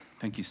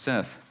Thank you,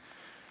 Seth,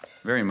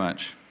 very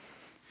much.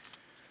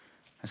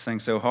 I sang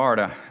so hard,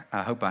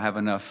 I hope I have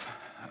enough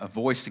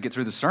voice to get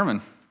through the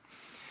sermon.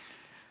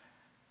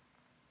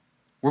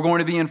 We're going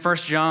to be in 1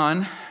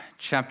 John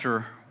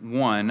chapter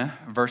 1,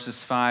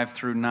 verses 5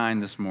 through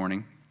 9 this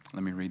morning.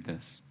 Let me read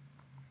this.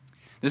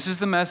 This is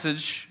the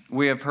message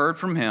we have heard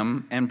from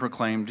him and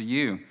proclaimed to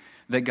you,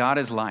 that God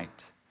is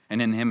light,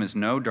 and in him is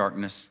no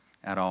darkness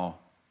at all.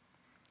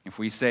 If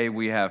we say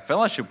we have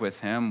fellowship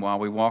with him while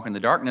we walk in the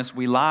darkness,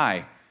 we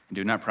lie and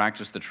do not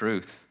practice the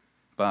truth.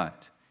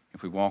 But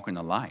if we walk in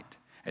the light,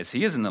 as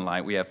he is in the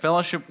light, we have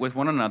fellowship with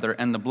one another,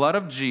 and the blood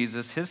of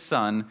Jesus, his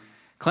Son,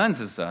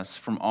 cleanses us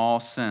from all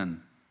sin.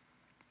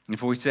 And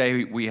if we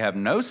say we have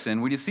no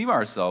sin, we deceive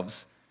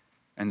ourselves,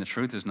 and the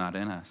truth is not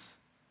in us.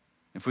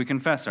 If we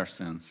confess our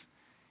sins,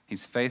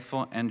 he's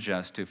faithful and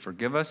just to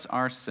forgive us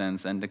our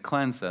sins and to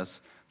cleanse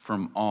us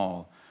from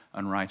all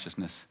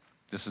unrighteousness.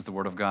 This is the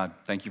word of God.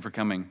 Thank you for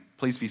coming.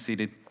 Please be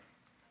seated.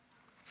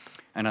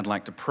 And I'd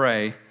like to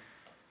pray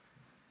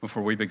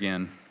before we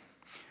begin.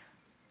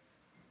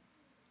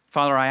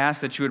 Father, I ask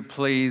that you would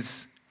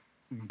please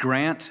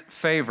grant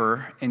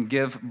favor and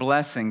give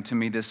blessing to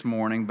me this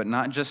morning, but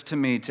not just to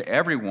me, to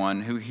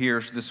everyone who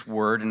hears this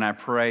word. And I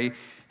pray,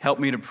 help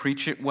me to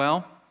preach it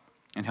well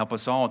and help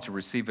us all to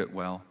receive it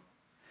well.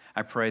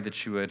 I pray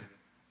that you would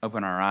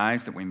open our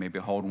eyes, that we may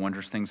behold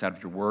wondrous things out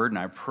of your word. And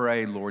I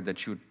pray, Lord,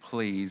 that you would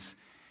please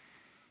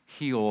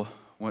heal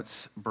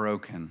what's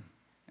broken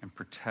and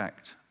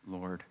protect,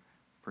 Lord,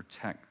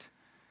 protect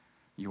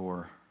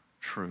your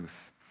truth.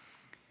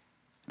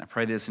 And I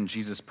pray this in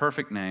Jesus'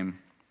 perfect name.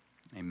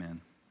 Amen.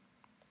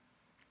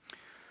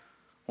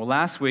 Well,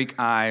 last week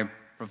I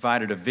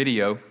provided a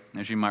video.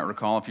 As you might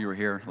recall, if you were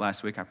here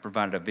last week, I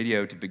provided a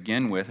video to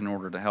begin with in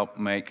order to help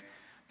make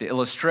the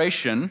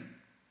illustration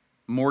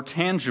more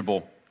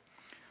tangible.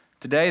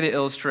 Today, the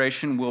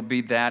illustration will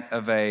be that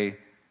of a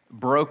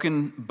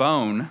broken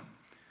bone.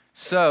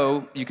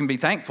 So you can be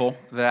thankful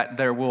that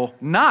there will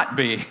not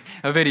be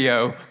a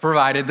video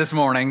provided this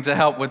morning to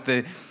help with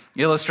the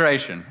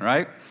illustration,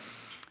 right?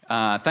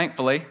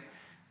 Thankfully,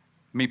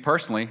 me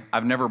personally,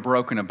 I've never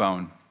broken a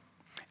bone.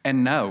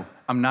 And no,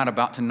 I'm not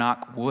about to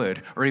knock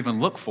wood or even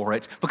look for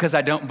it because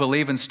I don't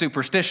believe in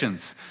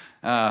superstitions.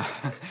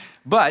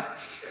 But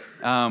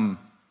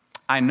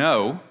I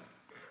know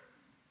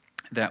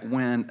that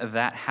when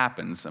that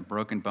happens, a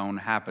broken bone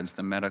happens,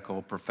 the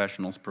medical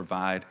professionals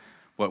provide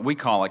what we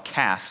call a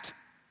cast.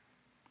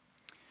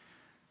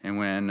 And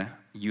when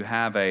you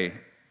have a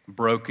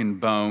broken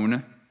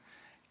bone,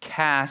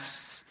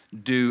 casts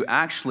do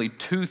actually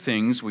two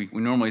things. We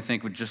normally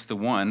think with just the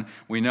one.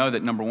 We know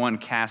that number one,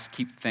 casts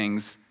keep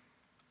things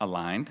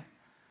aligned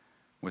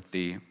with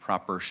the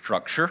proper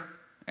structure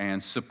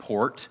and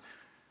support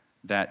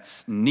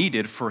that's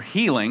needed for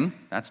healing.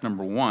 That's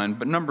number one.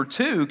 But number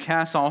two,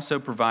 casts also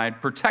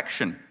provide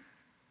protection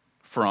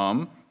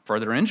from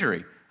further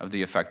injury of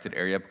the affected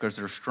area because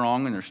they're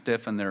strong and they're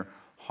stiff and they're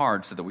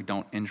hard so that we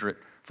don't injure it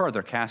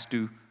further. Casts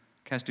do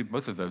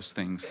both of those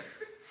things.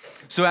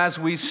 So as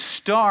we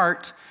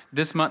start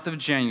this month of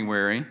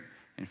January,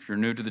 and if you're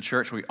new to the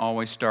church, we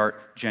always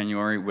start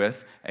January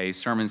with a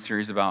sermon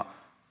series about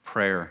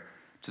prayer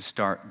to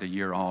start the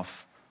year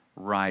off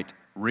right,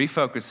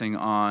 refocusing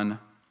on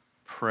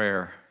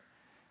prayer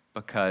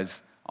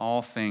because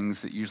all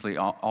things that usually,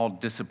 all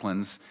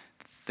disciplines,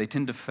 they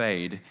tend to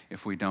fade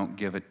if we don't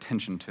give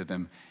attention to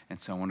them. And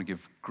so I want to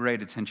give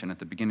great attention at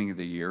the beginning of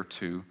the year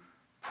to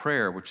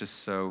prayer, which is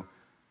so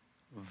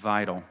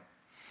vital.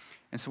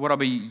 And so what I'll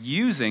be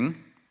using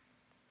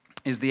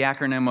is the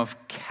acronym of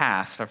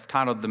CAST. I've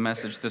titled the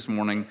message this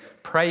morning,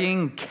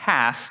 Praying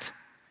CAST.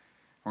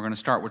 We're going to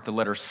start with the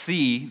letter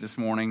C this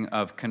morning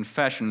of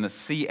confession. The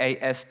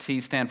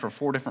C-A-S-T stand for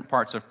four different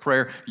parts of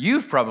prayer.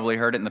 You've probably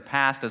heard it in the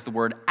past as the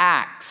word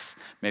ACTS.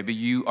 Maybe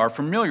you are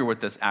familiar with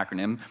this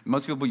acronym.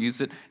 Most people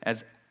use it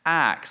as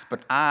ACTS,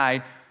 but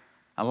I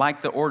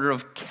like the order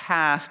of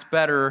CAST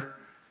better.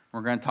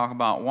 We're going to talk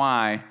about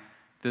why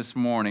this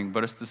morning,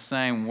 but it's the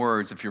same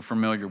words if you're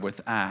familiar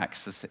with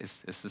ACTS.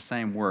 It's the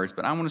same words,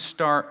 but I want to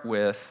start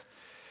with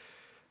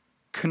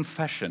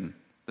confession.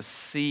 The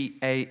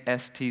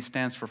C-A-S-T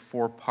stands for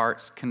four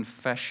parts: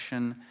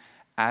 confession,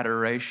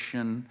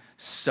 adoration,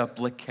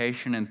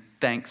 supplication, and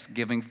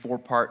thanksgiving. Four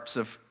parts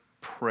of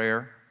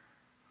prayer,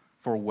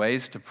 four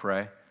ways to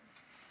pray.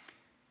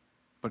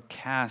 But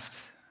cast,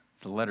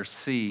 the letter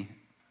C,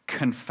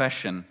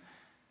 confession,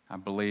 I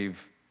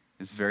believe,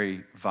 is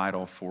very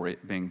vital for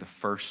it being the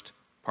first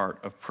part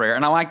of prayer.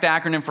 And I like the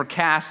acronym for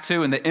CAST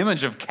too, and the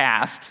image of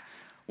CAST.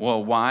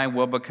 Well, why?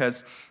 Well,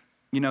 because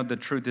the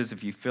truth is,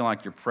 if you feel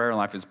like your prayer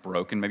life is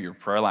broken, maybe your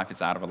prayer life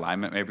is out of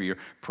alignment, maybe your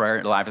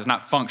prayer life is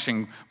not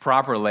functioning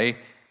properly,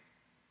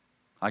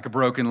 like a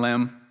broken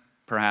limb,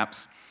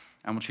 perhaps,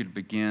 I want you to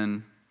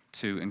begin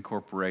to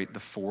incorporate the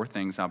four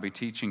things I'll be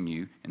teaching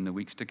you in the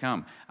weeks to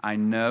come. I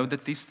know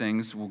that these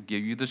things will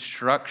give you the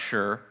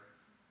structure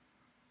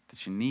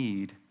that you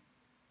need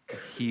to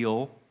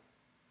heal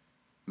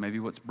maybe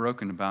what's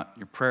broken about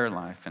your prayer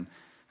life, and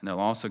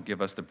they'll also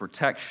give us the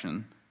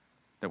protection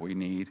that we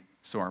need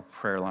so our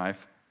prayer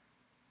life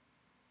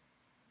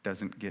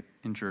doesn't get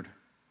injured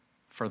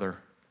further.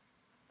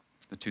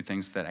 The two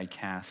things that a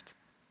cast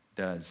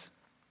does.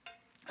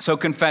 So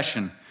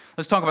confession.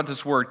 Let's talk about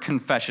this word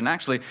confession.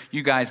 Actually,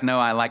 you guys know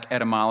I like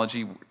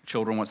etymology.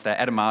 Children, what's that?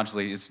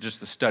 Etymology is just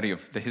the study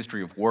of the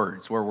history of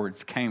words, where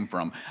words came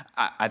from.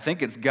 I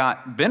think it's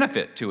got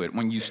benefit to it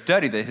when you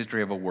study the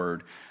history of a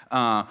word.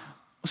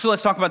 So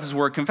let's talk about this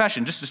word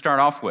confession, just to start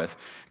off with.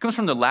 It comes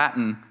from the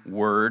Latin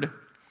word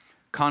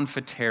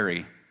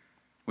confiteri,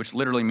 which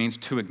literally means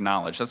to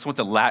acknowledge. That's what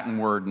the Latin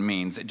word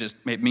means. It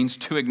means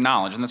to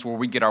acknowledge, and that's where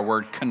we get our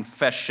word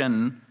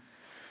confession.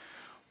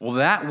 Well,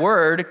 that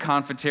word,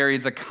 confiteri,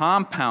 is a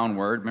compound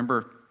word.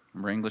 Remember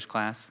English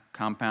class?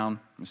 Compound.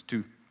 There's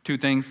two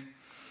things.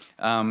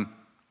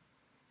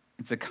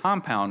 It's a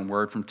compound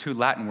word from two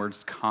Latin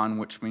words, con,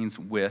 which means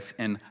with,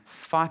 and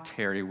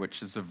fateri,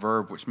 which is a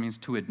verb, which means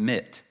to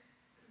admit.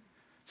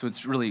 So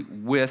it's really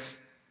with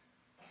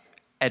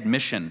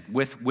admission,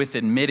 with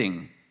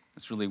admitting.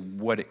 That's really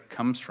what it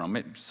comes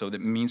from. So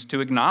that means to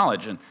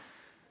acknowledge. And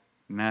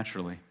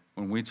naturally,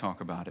 when we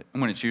talk about it,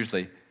 and when it's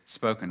usually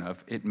spoken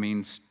of, it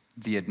means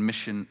the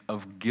admission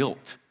of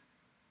guilt.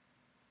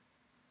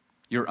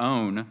 Your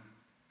own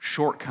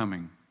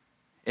shortcoming.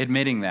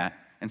 Admitting that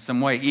in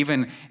some way.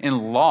 Even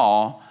in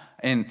law,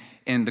 in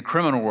the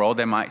criminal world,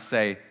 they might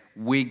say,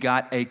 we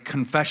got a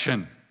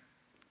confession.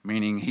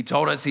 Meaning, he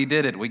told us he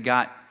did it. We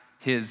got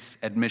his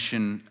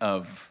admission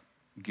of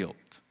guilt.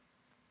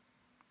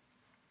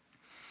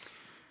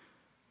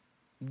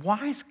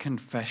 Why is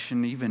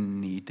confession even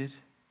needed?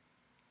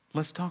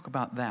 Let's talk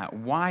about that.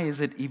 Why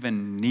is it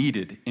even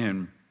needed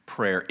in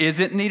prayer? Is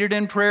it needed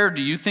in prayer?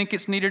 Do you think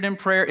it's needed in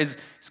prayer? Is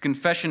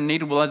confession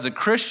needed? Well, as a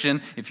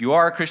Christian, if you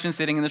are a Christian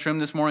sitting in this room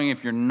this morning,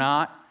 if you're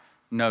not,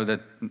 know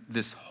that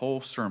this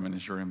whole sermon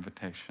is your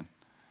invitation.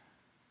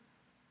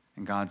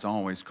 And God's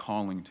always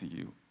calling to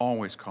you,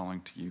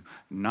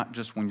 not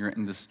just when you're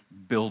in this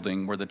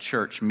building where the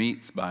church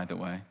meets, by the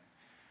way,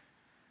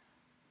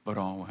 but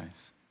always.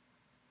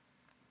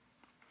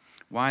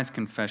 Why is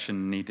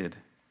confession needed?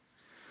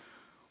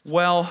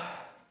 Well,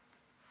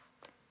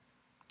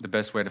 the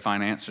best way to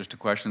find answers to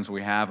questions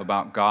we have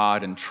about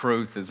God and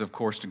truth is, of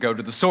course, to go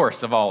to the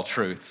source of all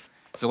truth.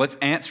 So let's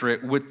answer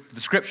it with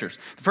the Scriptures.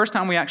 The first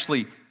time we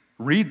actually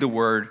read the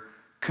word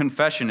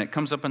confession, it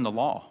comes up in the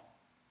law,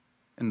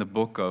 in the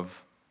book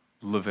of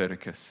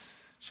Leviticus.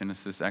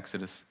 Genesis,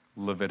 Exodus,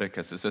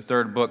 Leviticus. It's the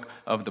third book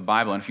of the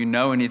Bible. And if you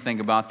know anything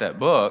about that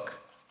book,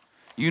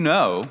 you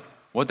know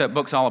what that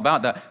book's all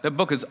about. That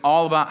book is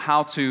all about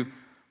how to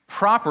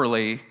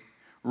properly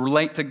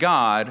relate to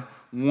God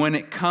when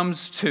it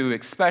comes to,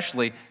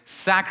 especially,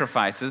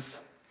 sacrifices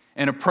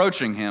and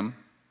approaching Him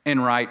in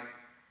right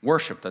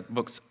worship. That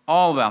book's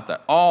all about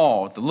that.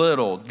 All the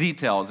little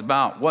details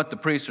about what the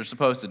priests are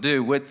supposed to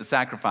do with the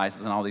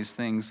sacrifices and all these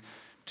things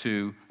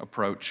to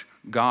approach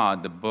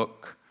God. The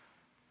book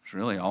is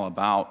really all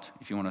about,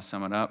 if you want to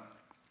sum it up,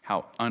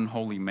 how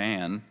unholy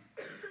man,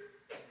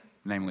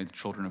 namely the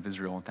children of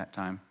Israel at that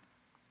time,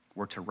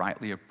 were to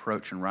rightly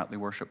approach and rightly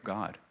worship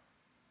God.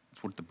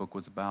 That's what the book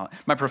was about.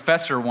 My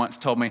professor once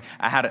told me,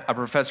 I had a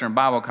professor in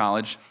Bible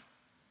college,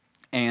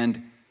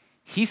 and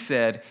he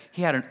said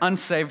he had an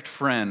unsaved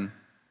friend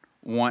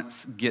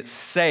once get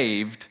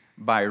saved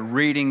by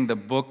reading the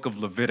book of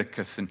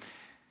Leviticus. And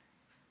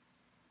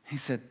he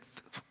said,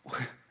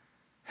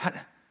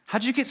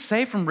 how'd you get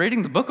saved from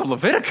reading the book of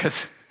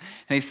Leviticus?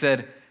 And he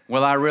said,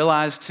 well, I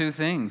realized two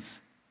things.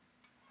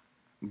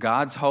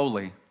 God's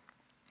holy,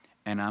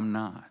 and I'm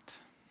not.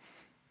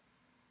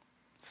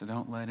 So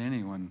don't let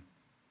anyone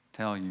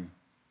tell you,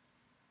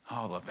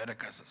 oh,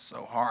 Leviticus is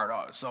so hard,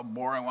 oh, it's so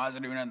boring, why is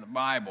it even in the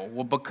Bible?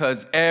 Well,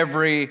 because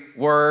every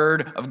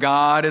word of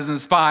God is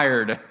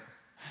inspired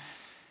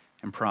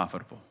and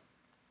profitable.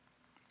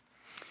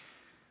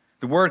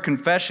 The word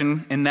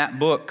confession in that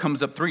book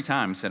comes up 3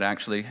 times.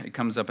 It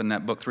comes up in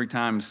that book 3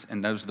 times,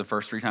 and those are the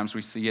first 3 times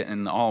we see it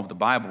in all of the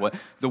Bible.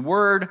 The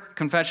word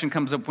confession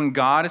comes up when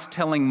God is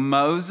telling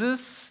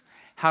Moses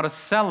how to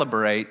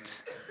celebrate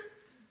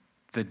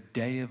the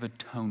Day of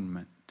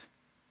Atonement.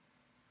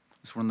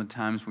 It's one of the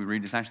times we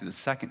read. It's actually the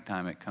second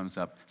time it comes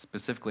up,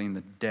 specifically in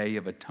the Day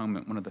of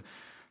Atonement. One of the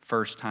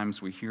first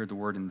times we hear the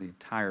word in the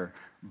entire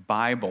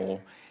Bible.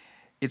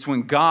 It's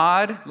when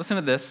God, listen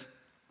to this,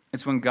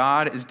 it's when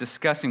God is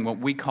discussing what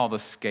we call the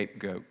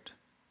scapegoat.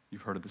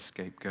 You've heard of the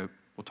scapegoat.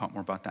 We'll talk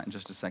more about that in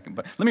just a second.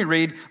 But let me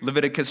read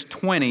Leviticus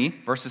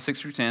 20, verses 6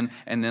 through 10,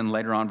 and then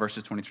later on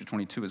verses 20 through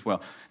 22 as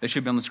well. They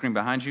should be on the screen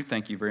behind you.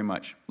 Thank you very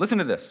much. Listen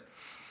to this.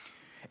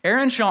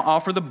 Aaron shall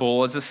offer the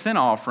bull as a sin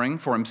offering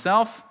for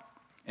himself,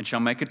 and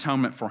shall make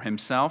atonement for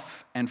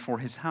himself and for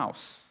his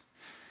house.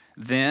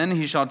 Then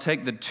he shall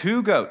take the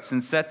 2 goats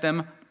and set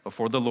them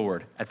before the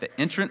Lord at the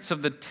entrance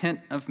of the tent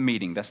of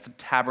meeting. That's the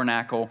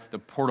tabernacle, the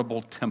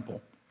portable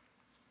temple.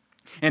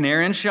 And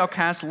Aaron shall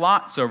cast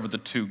lots over the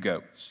 2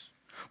 goats,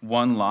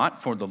 1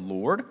 lot for the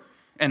Lord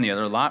and the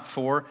other lot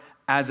for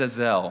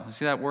Azazel. You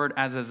see that word,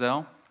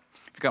 Azazel?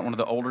 If you've got one of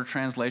the older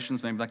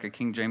translations, maybe like a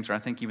King James, or I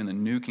think even the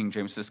New King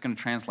James, it's going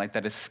to translate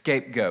that as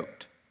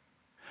scapegoat.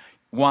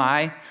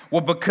 Why?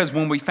 Well, because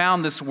when we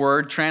found this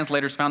word,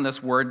 translators found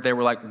this word, they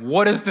were like,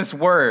 what is this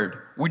word?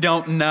 We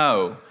don't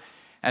know.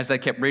 As they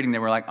kept reading, they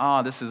were like,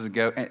 this is a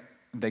goat.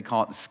 They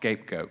call it the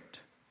scapegoat.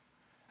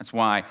 That's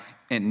why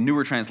in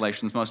newer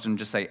translations, most of them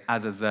just say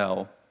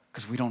Azazel,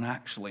 because we don't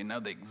actually know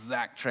the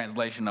exact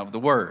translation of the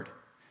word.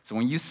 So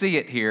when you see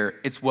it here,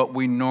 it's what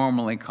we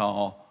normally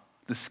call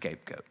the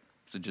scapegoat.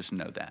 So just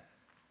know that.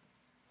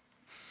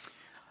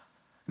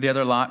 The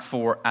other lot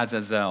for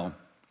Azazel.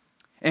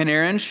 And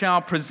Aaron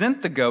shall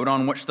present the goat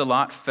on which the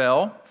lot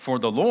fell for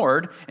the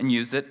Lord and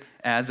use it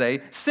as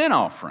a sin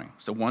offering.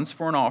 So one's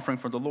for an offering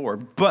for the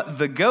Lord. But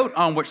the goat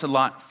on which the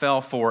lot fell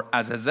for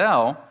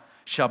Azazel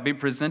shall be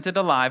presented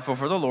alive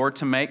before the Lord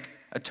to make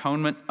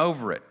atonement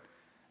over it,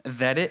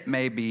 that it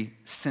may be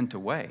sent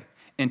away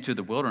into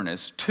the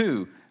wilderness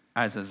to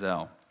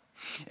Azazel.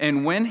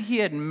 And when he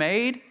had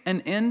made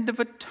an end of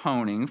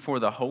atoning for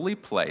the holy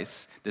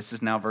place, this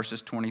is now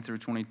verses 20 through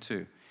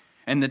 22,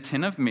 and the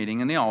tent of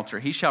meeting and the altar,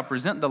 he shall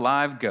present the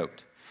live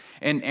goat.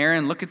 And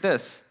Aaron, look at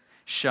this,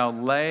 shall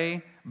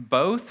lay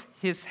both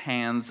his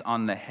hands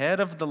on the head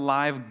of the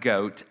live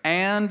goat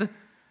and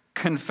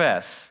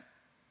confess.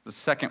 The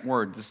second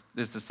word, this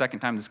is the second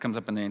time this comes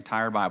up in the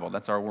entire Bible.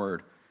 That's our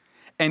word.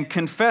 And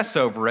confess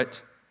over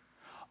it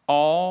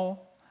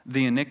all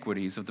the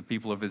iniquities of the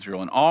people of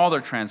Israel and all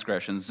their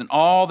transgressions and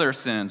all their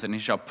sins. And he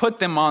shall put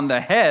them on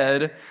the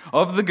head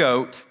of the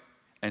goat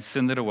and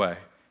send it away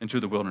into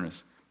the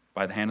wilderness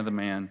by the hand of the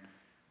man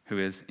who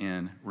is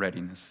in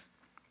readiness.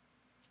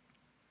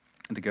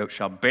 And the goat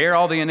shall bear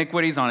all the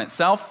iniquities on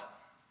itself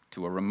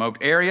to a remote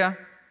area,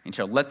 and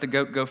shall let the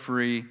goat go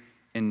free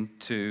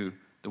into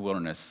the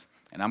wilderness.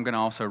 And I'm going to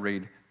also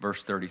read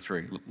verse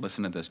 33.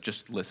 Listen to this.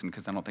 Just listen,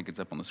 because I don't think it's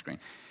up on the screen.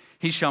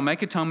 He shall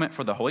make atonement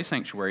for the holy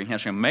sanctuary. He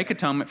shall make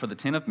atonement for the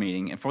tent of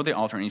meeting and for the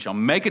altar. And he shall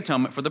make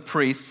atonement for the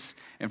priests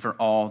and for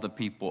all the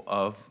people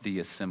of the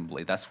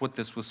assembly. That's what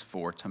this was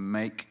for, to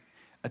make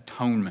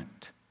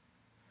atonement.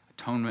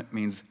 Atonement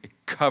means a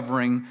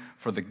covering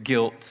for the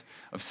guilt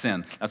of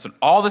sin. That's what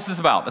all this is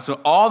about. That's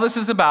what all this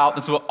is about.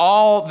 That's what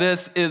all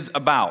this is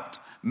about.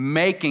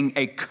 Making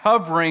a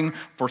covering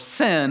for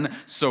sin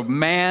so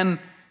man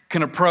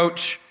can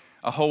approach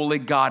a holy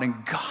God.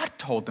 And God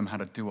told them how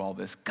to do all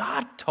this.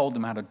 God told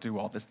them how to do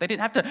all this. They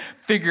didn't have to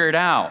figure it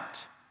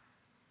out.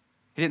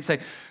 He didn't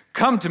say,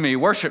 come to me,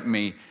 worship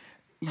me.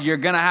 You're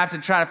going to have to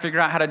try to figure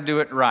out how to do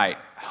it right.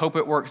 Hope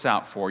it works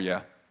out for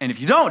you. And if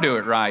you don't do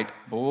it right,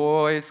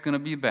 boy, it's going to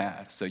be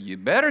bad. So you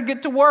better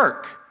get to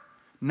work.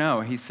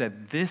 No, he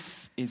said,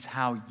 this is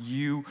how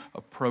you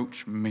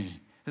approach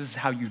me. This is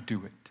how you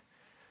do it.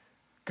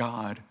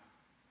 God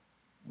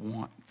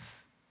wants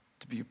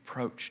to be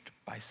approached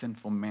by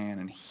sinful man,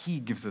 and he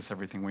gives us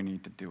everything we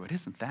need to do it.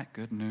 Isn't that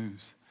good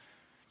news?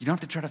 You don't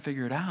have to try to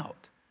figure it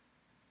out.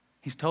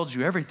 He's told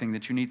you everything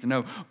that you need to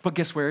know. But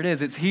guess where it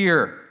is? It's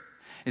here.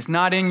 It's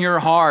not in your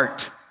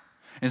heart.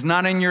 It's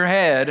not in your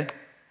head.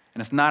 And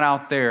it's not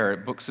out there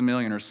at Books A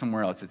Million or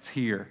somewhere else. It's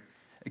here,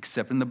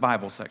 except in the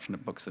Bible section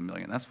of Books A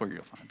Million. That's where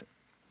you'll find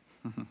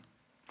it.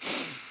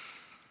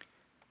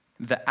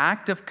 The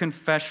act of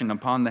confession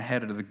upon the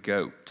head of the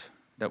goat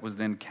that was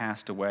then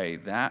cast away,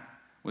 that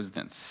was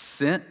then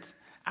sent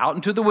out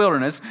into the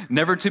wilderness,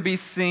 never to be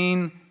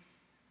seen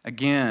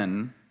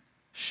again,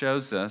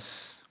 shows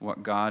us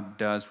what God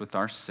does with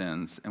our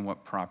sins and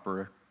what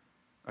proper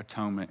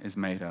atonement is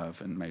made of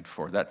and made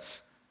for.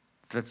 That's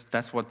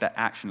what that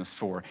action is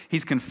for.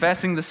 He's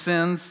confessing the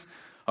sins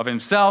of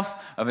himself,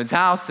 of his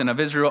house, and of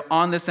Israel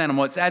on this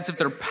animal. It's as if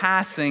they're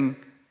passing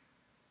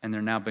and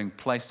they're now being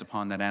placed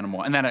upon that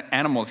animal. And that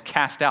animal is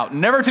cast out,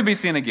 never to be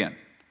seen again.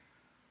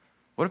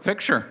 What a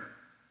picture.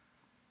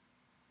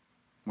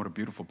 What a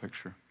beautiful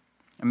picture.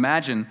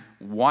 Imagine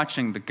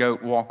watching the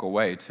goat walk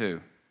away too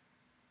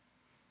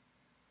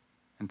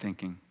and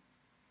thinking,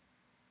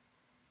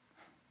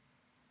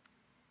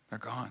 they're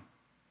gone.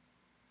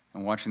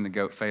 And watching the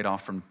goat fade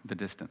off from the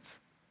distance.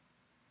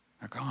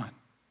 They're gone.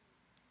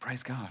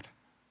 Praise God.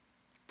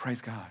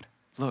 Praise God.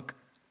 Look,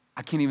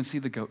 I can't even see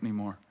the goat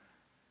anymore.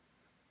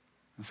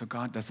 And so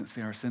God doesn't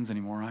see our sins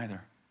anymore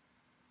either.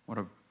 What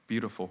a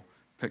beautiful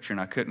picture.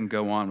 And I couldn't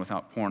go on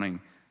without pointing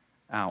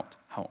out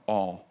how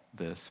all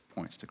this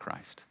points to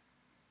Christ.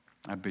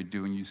 I'd be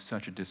doing you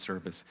such a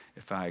disservice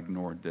if I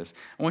ignored this.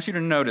 I want you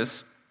to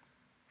notice,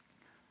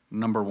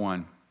 number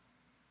one,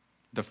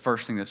 the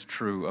first thing that's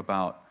true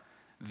about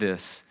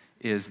this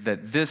is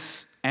that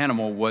this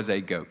animal was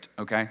a goat,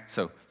 okay?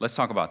 So let's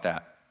talk about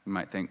that. You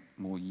might think,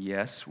 well,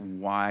 yes,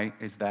 why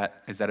is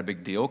that? Is that a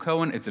big deal,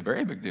 Cohen? It's a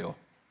very big deal.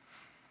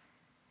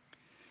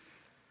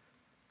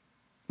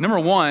 Number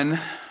one,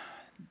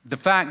 the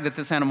fact that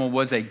this animal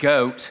was a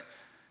goat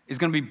is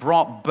going to be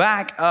brought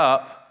back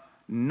up,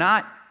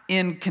 not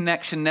in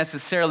connection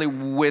necessarily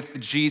with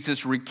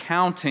Jesus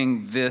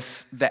recounting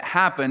this that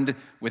happened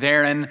with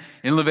Aaron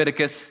in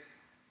Leviticus,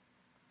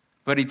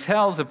 but he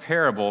tells a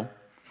parable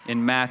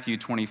in Matthew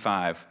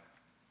 25.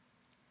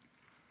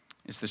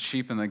 It's the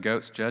sheep and the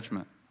goat's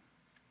judgment.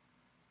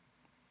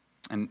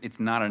 And it's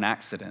not an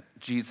accident.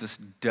 Jesus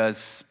does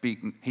speak.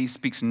 He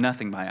speaks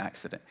nothing by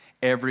accident.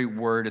 Every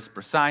word is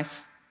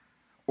precise,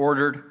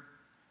 ordered,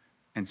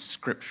 and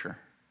scripture.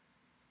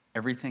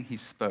 Everything he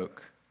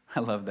spoke,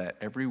 I love that.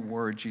 Every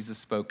word Jesus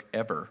spoke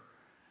ever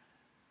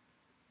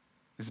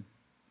is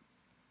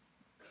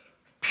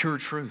pure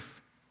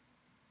truth,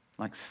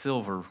 like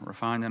silver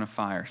refined in a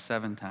fire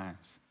 7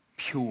 times.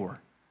 Pure,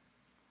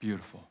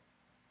 beautiful.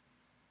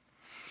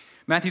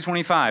 Matthew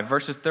 25,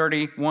 verses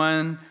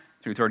 31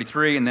 through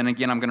 33, and then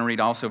again I'm going to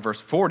read also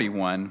verse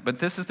 41. But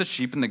this is the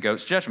sheep and the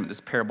goats judgment, this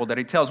parable that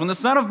he tells. When the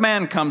Son of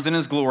Man comes in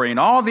his glory and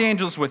all the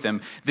angels with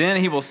him, then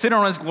he will sit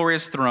on his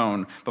glorious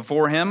throne.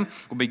 Before him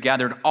will be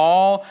gathered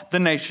all the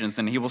nations,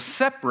 and he will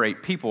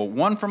separate people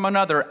one from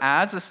another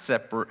as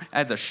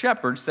a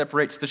shepherd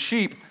separates the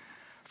sheep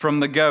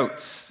from the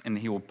goats. And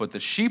he will put the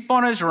sheep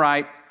on his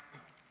right,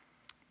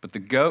 but the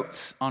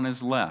goats on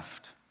his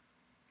left.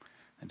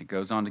 And he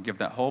goes on to give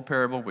that whole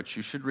parable, which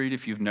you should read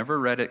if you've never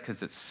read it,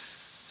 because it's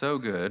so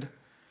good.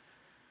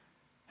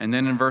 And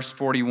then in verse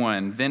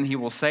 41, then he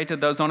will say to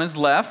those on his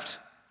left,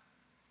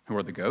 who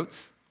are the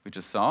goats we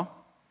just saw,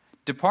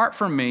 depart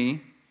from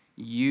me,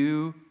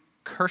 you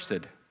cursed.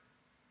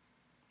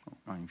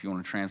 If you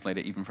want to translate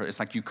it even further, it's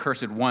like you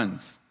cursed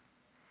ones,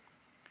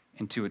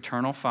 into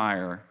eternal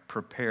fire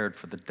prepared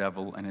for the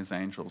devil and his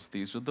angels.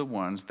 These are the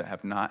ones that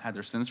have not had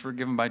their sins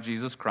forgiven by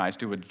Jesus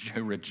Christ,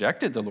 who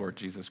rejected the Lord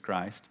Jesus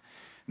Christ.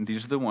 And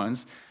these are the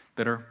ones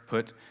that are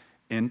put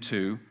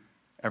into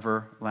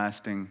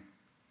everlasting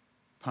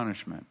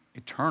punishment,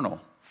 eternal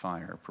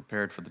fire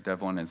prepared for the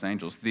devil and his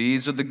angels.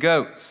 These are the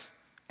goats,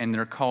 and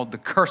they're called the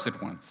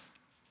cursed ones.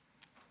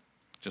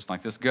 Just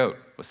like this goat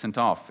was sent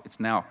off, it's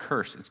now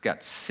cursed. It's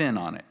got sin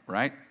on it,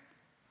 right?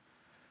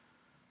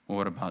 Well,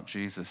 what about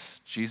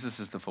Jesus? Jesus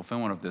is the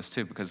fulfillment of this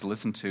too, because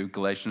listen to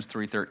Galatians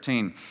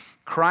 3:13.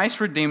 Christ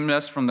redeemed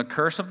us from the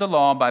curse of the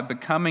law by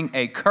becoming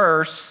a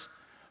curse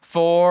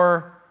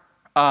for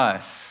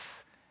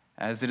us.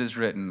 As it is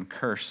written,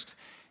 cursed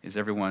is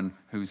everyone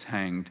who's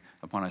hanged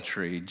upon a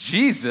tree.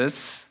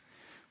 Jesus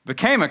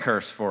became a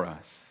curse for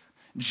us.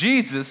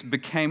 Jesus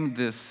became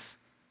this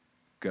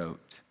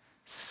goat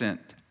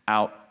sent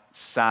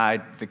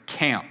outside the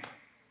camp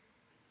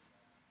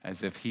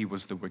as if he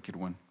was the wicked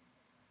one.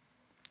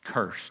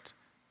 Cursed,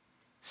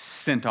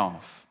 sent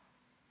off,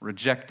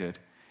 rejected,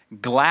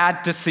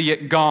 glad to see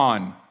it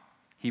gone.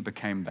 He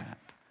became that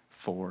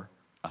for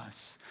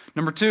us.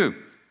 Number 2,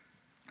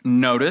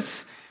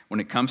 notice when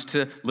it comes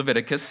to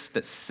Leviticus,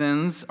 that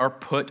sins are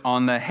put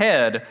on the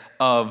head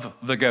of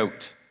the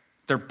goat.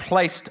 They're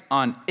placed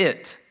on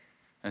it,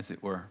 as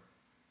it were.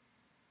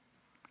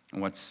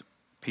 And what's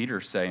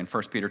Peter say in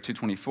 1 Peter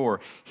 2:24?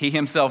 He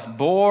himself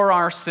bore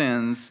our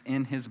sins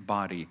in his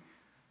body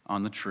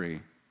on the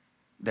tree,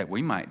 that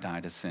we might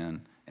die to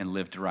sin and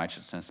live to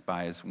righteousness.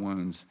 By his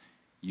wounds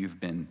you've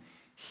been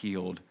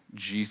healed.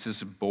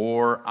 Jesus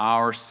bore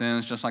our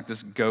sins, just like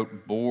this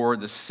goat bore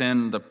the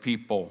sin of the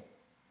people.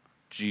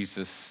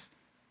 Jesus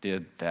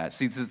did that.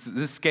 See,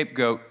 this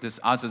scapegoat, this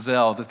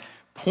Azazel, this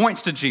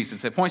points to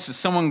Jesus. It points to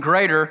someone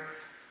greater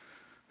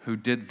who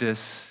did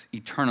this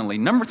eternally.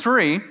 Number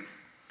 3,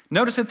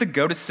 notice that the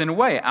goat is sent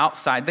away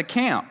outside the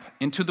camp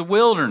into the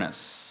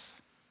wilderness.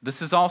 This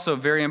is also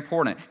very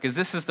important because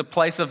this is the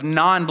place of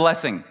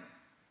non-blessing.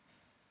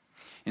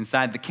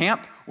 Inside the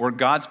camp where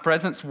God's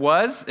presence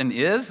was and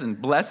is and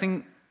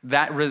blessing,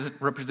 that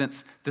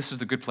represents this is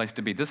the good place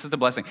to be. This is the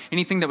blessing.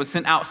 Anything that was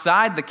sent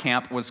outside the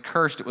camp was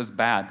cursed. It was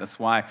bad. That's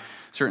why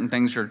certain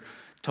things are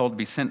told to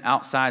be sent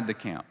outside the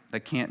camp. They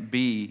can't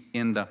be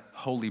in the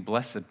holy,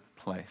 blessed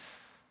place.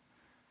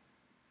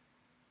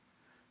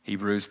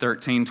 Hebrews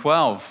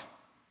 13:12.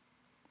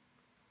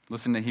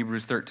 Listen to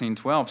Hebrews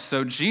 13:12.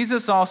 So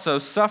Jesus also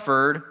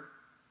suffered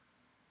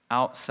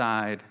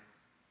outside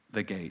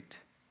the gate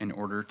in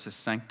order to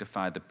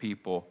sanctify the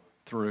people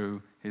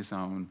through his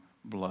own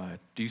blood.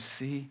 Do you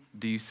see?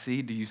 Do you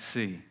see? Do you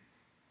see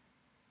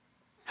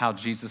how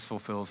Jesus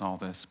fulfills all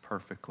this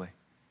perfectly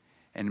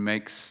and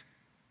makes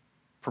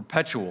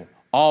perpetual,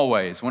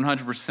 always,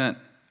 100%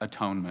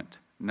 atonement?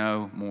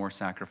 No more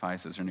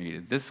sacrifices are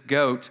needed. This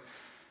goat,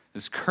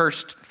 this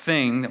cursed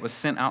thing that was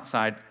sent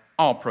outside,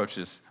 all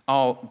points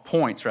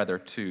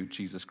to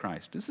Jesus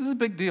Christ. This is a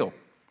big deal.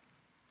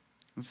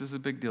 This is a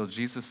big deal.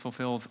 Jesus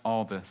fulfills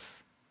all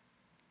this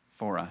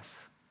for us.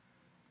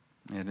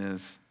 It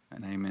is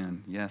an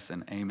amen. Yes,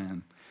 and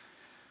amen.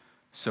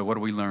 So what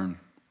do we learn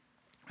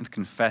with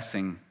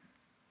confessing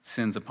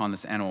sins upon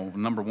this animal?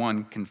 Number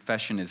 1,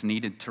 confession is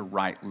needed to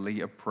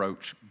rightly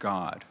approach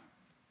God.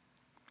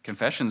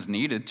 Confession is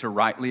needed to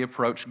rightly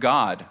approach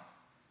God.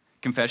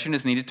 Confession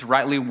is needed to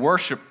rightly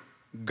worship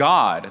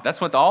God. That's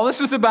what all this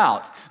was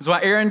about. That's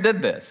why Aaron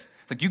did this.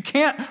 It's like, you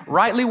can't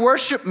rightly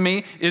worship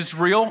me,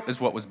 Israel, is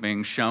what was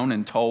being shown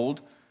and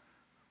told.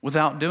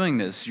 Without doing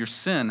this, your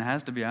sin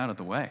has to be out of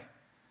the way.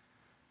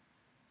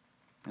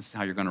 This is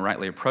how you're going to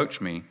rightly approach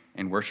me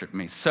and worship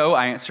me. So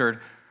I asked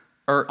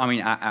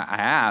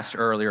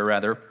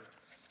earlier,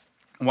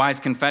 why is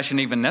confession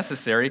even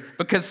necessary?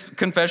 Because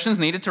confession's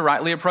needed to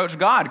rightly approach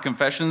God.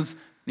 Confession's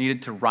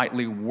needed to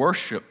rightly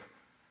worship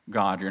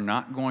God. You're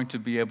not going to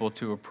be able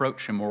to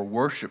approach him or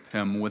worship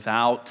him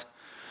without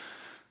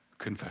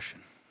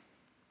confession.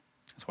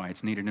 That's why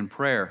it's needed in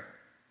prayer.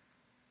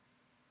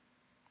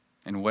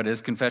 And what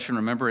is confession?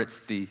 Remember, it's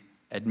the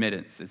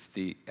admittance, it's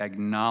the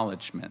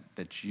acknowledgement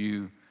that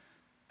you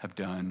have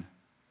done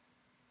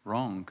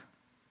wrong,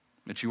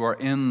 that you are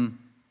in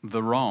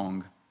the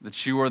wrong,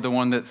 that you are the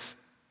one that's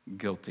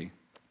guilty.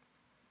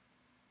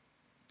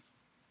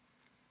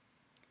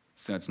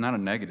 So it's not a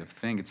negative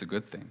thing, it's a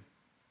good thing.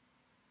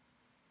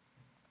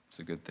 It's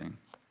a good thing.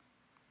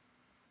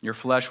 Your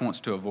flesh wants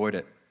to avoid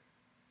it.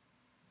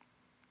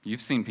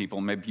 You've seen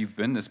people, maybe you've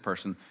been this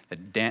person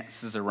that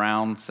dances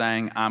around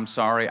saying, I'm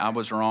sorry, I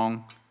was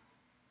wrong.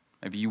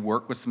 Maybe you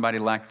work with somebody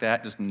like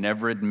that, just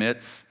never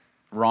admits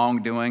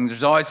wrongdoing.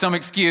 There's always some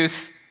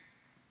excuse.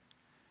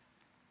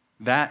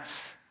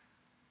 That's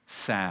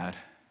sad.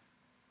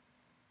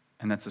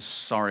 And that's a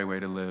sorry way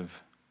to live.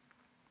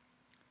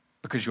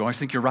 Because you always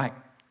think you're right.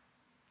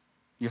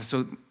 You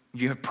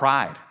have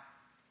pride.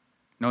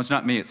 No, it's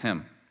not me, it's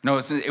him. No,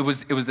 it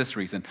was this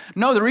reason.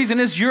 No, the reason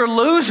is you're a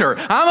loser.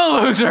 I'm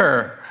a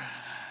loser.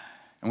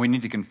 And we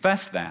need to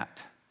confess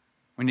that.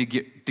 We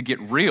need to get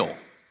real.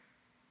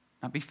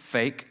 Not be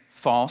fake,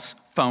 false,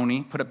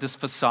 phony, put up this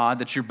facade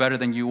that you're better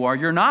than you are.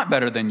 You're not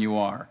better than you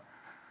are.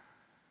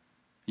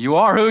 You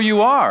are who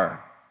you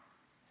are.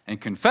 And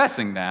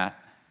confessing that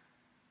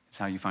is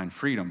how you find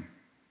freedom.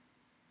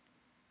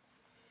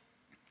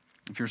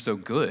 If you're so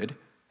good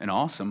and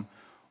awesome,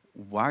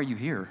 why are you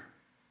here?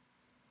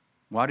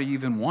 Why do you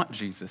even want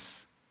Jesus?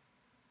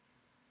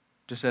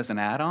 Just as an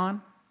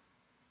add-on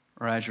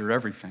or as your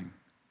everything?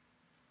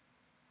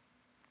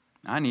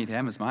 I need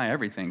him as my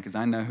everything because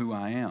I know who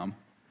I am.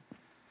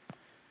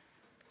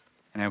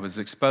 And I was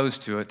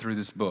exposed to it through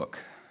this book.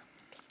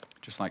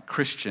 Just like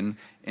Christian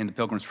in the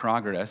Pilgrim's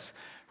Progress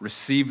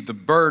received the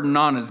burden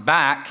on his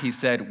back, he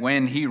said,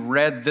 when he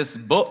read this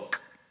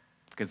book,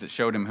 because it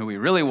showed him who he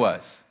really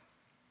was.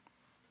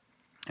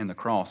 And the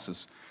cross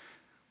is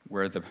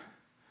where the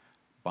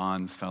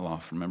bonds fell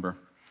off, remember?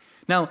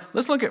 Now,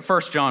 let's look at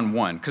 1 John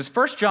 1, because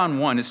 1 John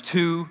 1 is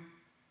two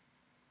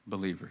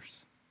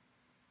believers.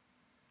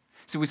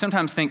 See, we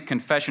sometimes think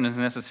confession is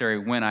necessary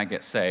when I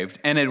get saved,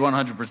 and it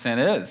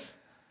 100% is.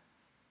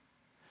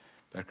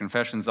 But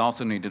confession is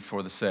also needed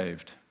for the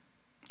saved.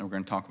 And we're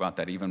going to talk about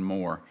that even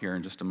more here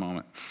in just a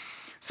moment.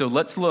 So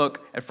let's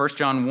look at 1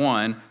 John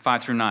 1,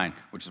 5 through 9,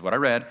 which is what I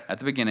read at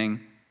the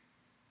beginning.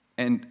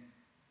 And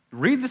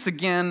read this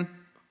again.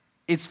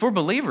 It's for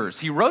believers.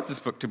 He wrote this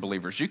book to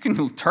believers. You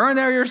can turn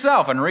there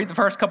yourself and read the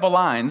first couple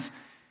lines.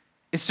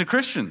 It's to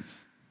Cohen,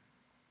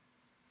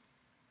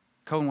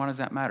 why does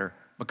that matter?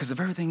 Because of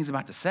everything he's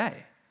about to say.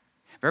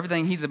 If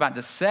everything he's about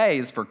to say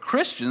is for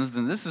Christians,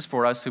 then this is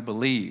for us who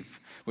believe,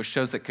 which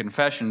shows that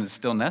confession is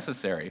still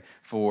necessary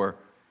for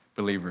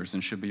believers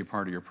and should be a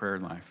part of your prayer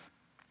life.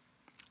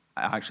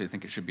 I actually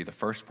think it should be the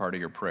first part of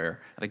your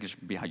prayer. I think it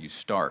should be how you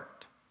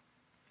start.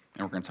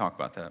 And we're going to talk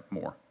about that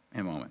more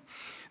in a moment.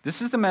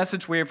 This is the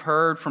message we have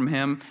heard from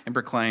him and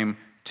proclaim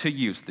to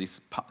you. So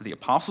the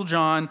Apostle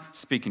John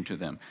speaking to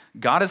them.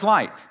 God is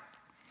light.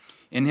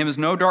 In him is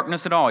no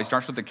darkness at all. He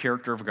starts with the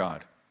character of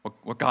God,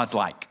 what God's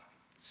like.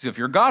 So if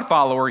you're a God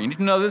follower, you need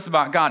to know this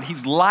about God.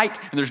 He's light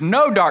and there's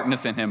no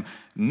darkness in him,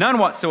 none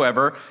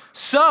whatsoever.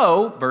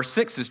 So, verse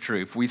 6 is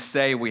true. If we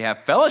say we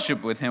have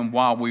fellowship with him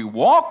while we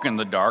walk in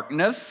the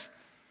darkness,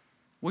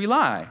 we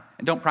lie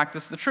and don't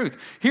practice the truth.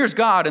 Here's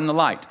God in the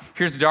light.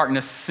 Here's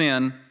darkness,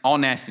 sin, all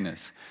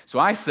nastiness. So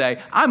I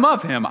say, I'm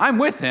of him, I'm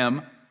with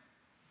him,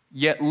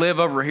 yet live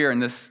over here in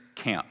this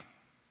camp.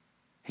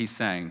 He's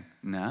saying,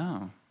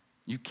 no,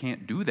 you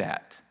can't do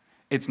that.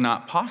 It's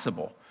not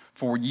possible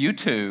for you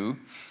to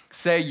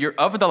say you're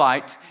of the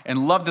light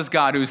and love this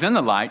God who's in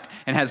the light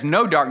and has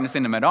no darkness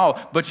in him at all,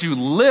 but you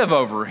live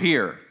over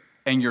here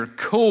and you're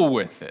cool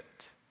with it.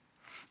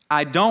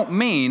 I don't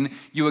mean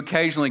you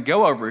occasionally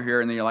go over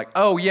here and then you're like,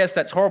 oh yes,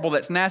 that's horrible,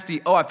 that's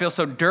nasty, oh I feel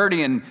so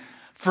dirty and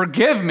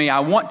forgive me, I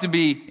want to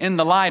be in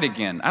the light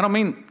again. I don't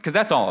mean, because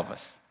that's all of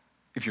us,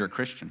 if you're a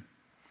Christian.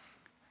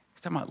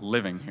 He's talking about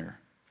living here.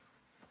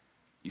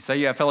 You say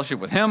you have fellowship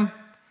with him,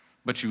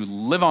 but you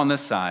live on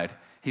this side.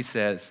 He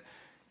says,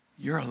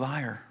 you're a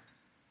liar.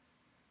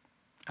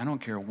 I don't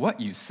care what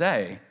you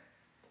say,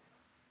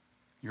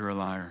 you're a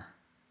liar,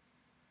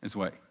 is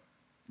what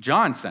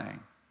John's saying.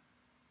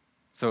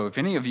 So if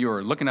any of you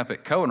are looking up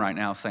at Cohen right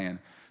now saying,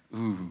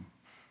 ooh,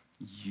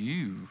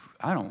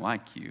 I don't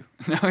like you.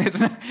 No, it's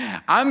not.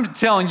 I'm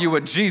telling you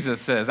what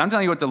Jesus says. I'm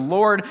telling you what the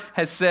Lord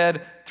has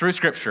said through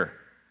Scripture.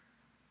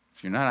 So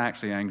you're not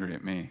actually angry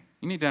at me.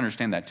 You need to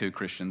understand that too,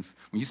 Christians.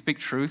 When you speak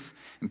truth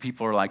and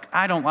people are like,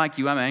 I don't like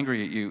you, I'm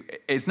angry at you,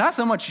 it's not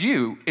so much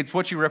you, it's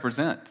what you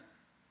represent.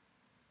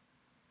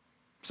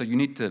 So you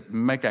need to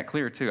make that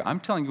clear too. I'm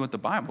telling you what the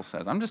Bible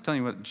says. I'm just telling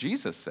you what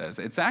Jesus says.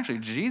 It's actually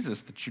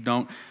Jesus that you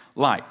don't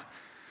like.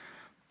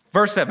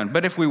 Verse 7,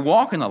 but if we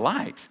walk in the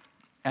light,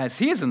 as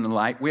he is in the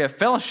light, we have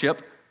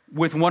fellowship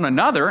with one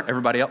another,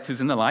 everybody else who's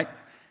in the light,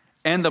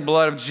 and the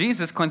blood of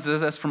Jesus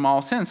cleanses us from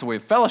all sin. So we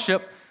have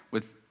fellowship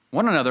with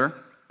one another,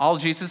 all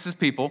Jesus'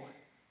 people,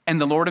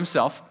 and the Lord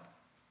himself.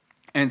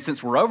 And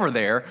since we're over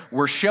there,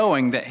 we're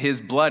showing that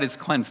his blood has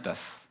cleansed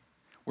us.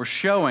 We're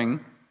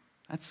showing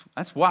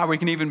that's why we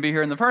can even be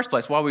here in the first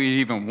place, why we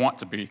even want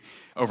to be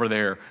over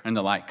there in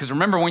the light. Because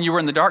remember, when you were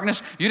in the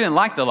darkness, you didn't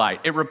like the light.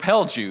 It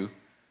repelled you.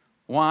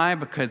 Why?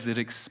 Because it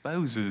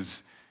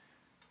exposes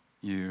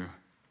you.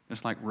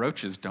 Just like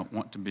roaches don't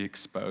want to be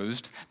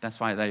exposed. That's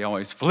why they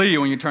always flee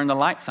when you turn the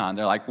lights on.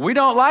 They're like, we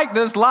don't like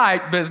this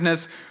light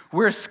business.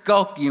 We're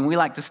skulky and we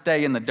like to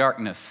stay in the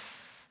darkness.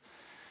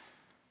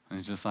 And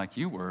it's just like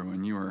you were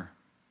when you were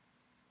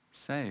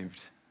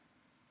saved.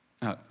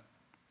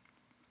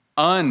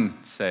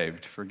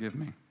 Unsaved, forgive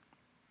me.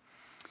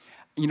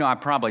 You know, I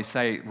probably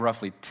say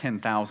roughly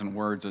 10,000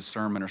 words a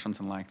sermon or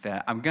something like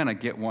that. I'm going to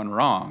get one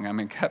wrong. I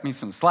mean, cut me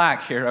some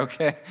slack here,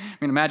 okay? I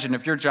mean, imagine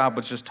if your job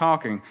was just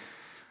talking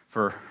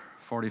for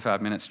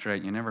 45 minutes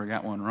straight. You never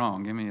got one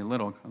wrong. Give me a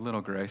little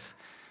grace,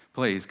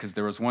 please, because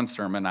there was one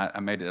sermon I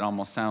made it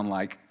almost sound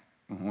like,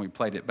 when we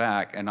played it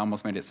back, and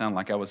almost made it sound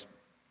like I was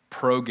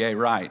pro-gay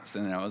rights.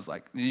 And I was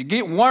like, you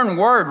get one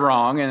word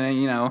wrong, and then,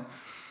 you know,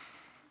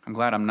 I'm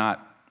glad I'm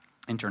not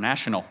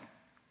international.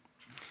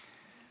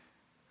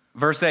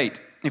 Verse 8,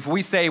 if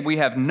we say we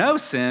have no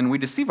sin, we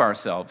deceive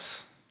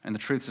ourselves, and the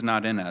truth is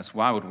not in us.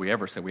 Why would we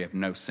ever say we have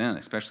no sin,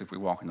 especially if we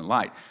walk in the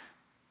light?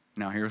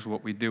 Now, here's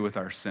what we do with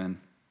our sin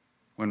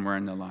when we're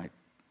in the light.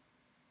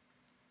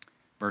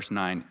 Verse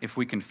 9, if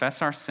we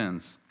confess our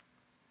sins,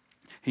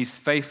 he's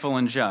faithful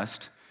and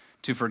just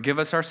to forgive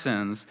us our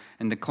sins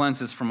and to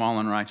cleanse us from all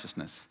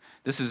unrighteousness.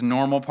 This is a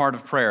normal part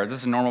of prayer.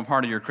 This is a normal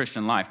part of your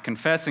Christian life,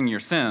 confessing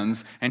your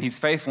sins, and he's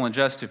faithful and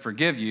just to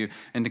forgive you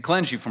and to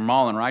cleanse you from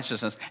all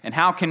unrighteousness. And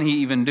how can he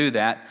even do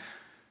that?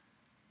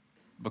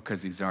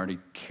 Because he's already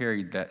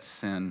carried that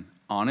sin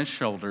on his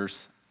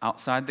shoulders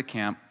outside the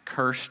camp,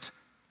 cursed,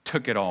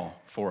 took it all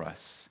for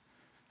us.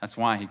 That's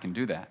why he can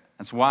do that.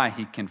 That's why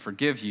he can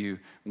forgive you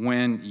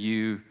when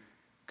you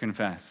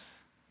confess.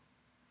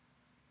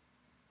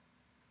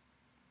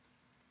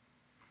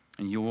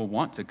 And you will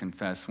want to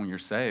confess when you're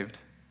saved.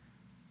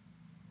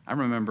 I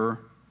remember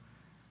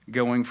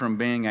going from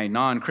being a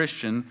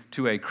non-Christian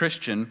to a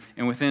Christian,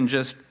 and within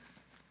just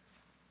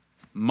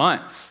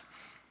months,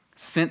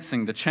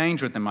 sensing the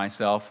change within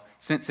myself,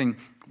 sensing,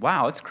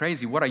 wow, it's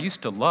crazy. What I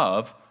used to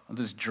love,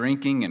 this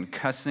drinking and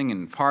cussing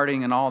and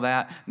partying and all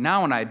that,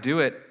 now when I do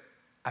it,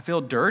 I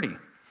feel dirty.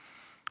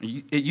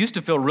 It used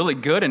to feel really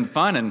good and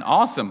fun and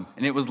awesome,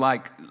 and it was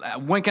like,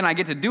 when can I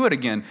get to do it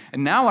again?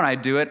 And now when I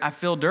do it, I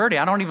feel dirty.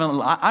 I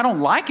don't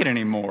like it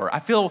anymore. I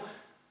feel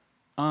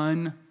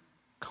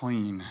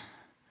unclean.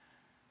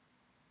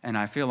 And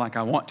I feel like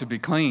I want to be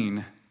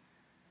clean.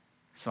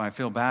 So I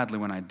feel badly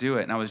when I do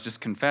it. And I was just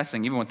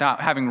confessing, even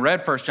without having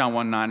read 1 John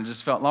 1:9, I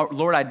just felt,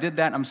 Lord, I did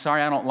that. I'm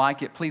sorry, I don't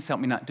like it. Please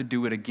help me not to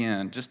do it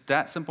again. Just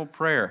that simple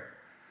prayer.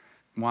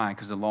 Why?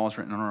 Because the law is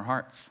written on our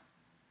hearts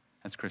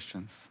as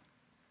Christians.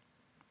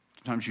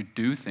 Sometimes you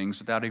do things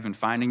without even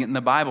finding it in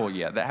the Bible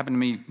yet. That happened to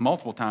me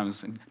multiple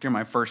times during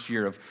my first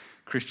year of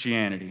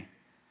Christianity.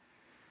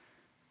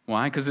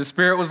 Why? Because the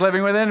Spirit was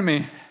living within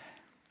me.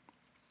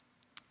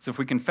 So if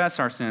we confess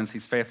our sins,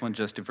 he's faithful and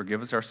just to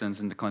forgive us our sins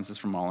and to cleanse us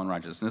from all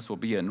unrighteousness. This will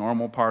be a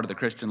normal part of the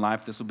Christian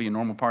life. This will be a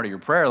normal part of your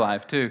prayer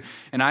life too.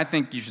 And I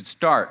think you should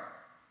start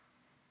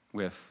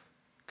with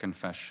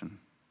confession.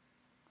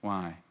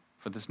 Why?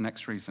 For this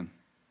next reason.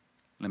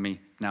 Let me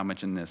now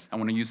mention this. I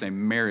want to use a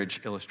marriage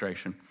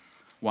illustration.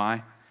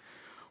 Why?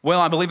 Well,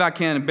 I believe I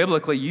can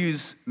biblically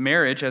use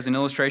marriage as an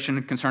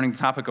illustration concerning the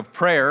topic of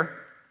prayer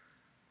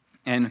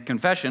and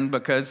confession,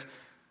 because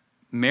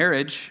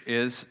marriage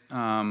is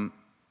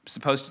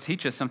supposed to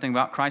teach us something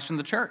about Christ and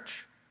the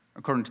church,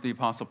 according to the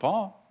Apostle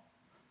Paul.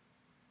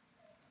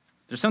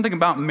 There's something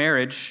about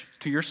marriage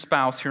to your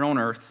spouse here on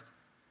earth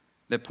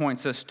that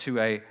points us to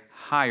a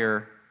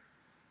higher,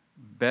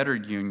 better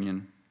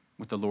union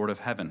with the Lord of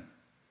heaven.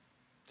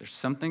 There's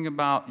something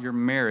about your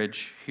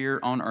marriage here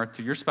on earth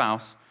to your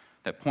spouse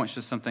that points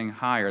to something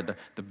higher,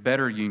 the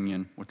better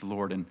union with the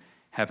Lord in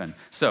heaven.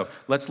 So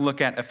let's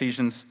look at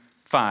Ephesians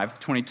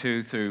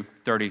 5:22 through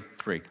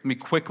 33. Let me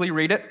quickly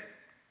read it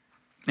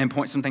and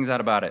point some things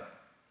out about it.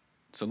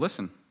 So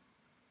listen.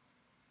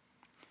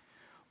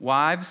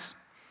 Wives,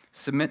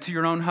 submit to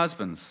your own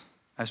husbands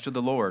as to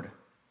the Lord.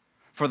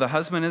 For the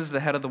husband is the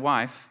head of the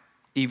wife,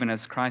 even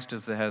as Christ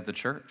is the head of the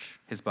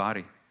church, his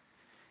body,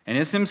 and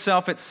is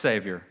himself its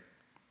Savior.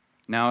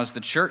 Now, as the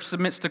church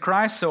submits to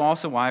Christ, so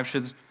also wives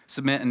should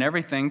submit in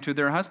everything to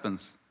their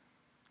husbands.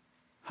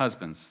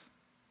 Husbands,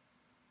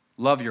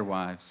 love your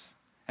wives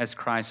as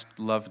Christ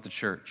loved the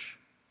church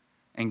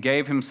and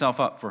gave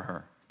himself up for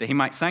her, that he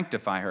might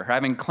sanctify her,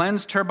 having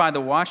cleansed her by the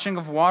washing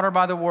of water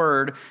by the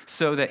word,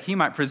 so that he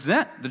might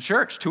present the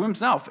church to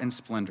himself in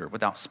splendor,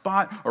 without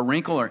spot or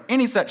wrinkle or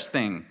any such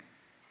thing,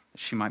 that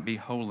she might be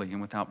holy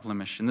and without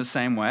blemish. In the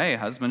same way,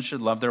 husbands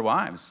should love their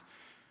wives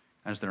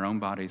as their own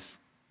bodies.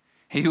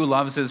 He who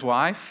loves his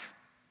wife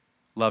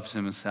loves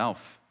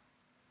himself.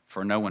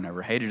 For no one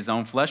ever hated his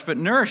own flesh, but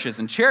nourishes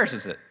and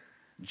cherishes it,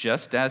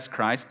 just as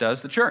Christ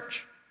does the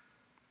church.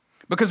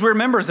 Because we're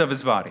members of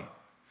his body.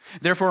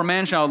 Therefore, a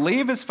man shall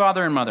leave his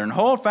father and mother and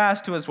hold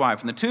fast to his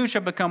wife, and the two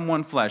shall become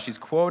one flesh. He's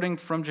quoting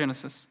from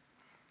Genesis.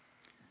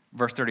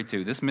 Verse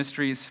 32, this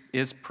mystery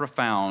is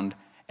profound,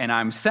 and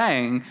I'm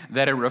saying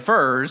that it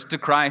refers to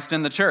Christ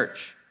and the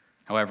church.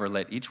 However,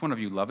 let each one of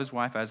you love his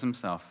wife as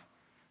himself,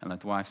 and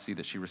let the wife see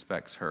that she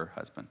respects her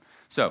husband.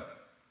 So,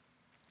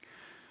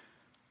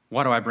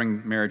 why do I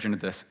bring marriage into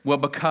this? Well,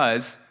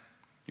 because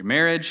your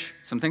marriage,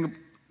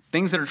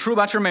 things that are true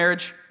about your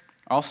marriage,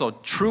 are also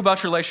true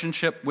about your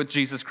relationship with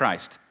Jesus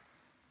Christ.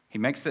 He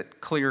makes it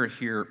clear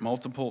here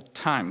multiple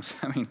times.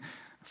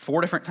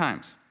 4 different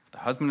times. The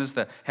husband is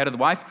the head of the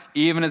wife,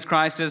 even as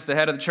Christ is the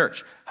head of the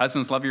church.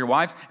 Husbands, love your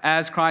wife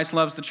as Christ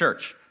loves the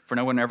church. For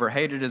no one ever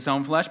hated his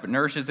own flesh, but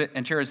nourishes it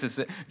and cherishes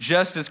it,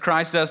 just as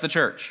Christ does the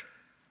church.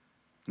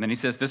 And then he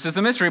says, this is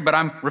the mystery, but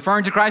I'm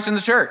referring to Christ and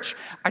the church.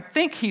 I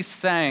think he's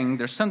saying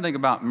there's something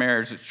about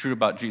marriage that's true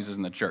about Jesus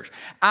and the church.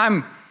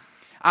 I'm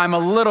a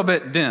little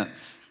bit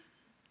dense.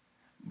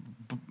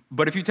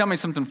 But if you tell me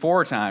something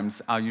 4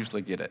 times, I'll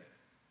usually get it.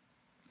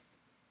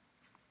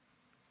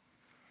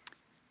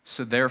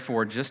 So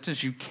therefore, just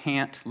as you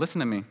can't, listen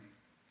to me,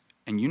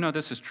 and you know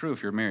this is true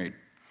if you're married,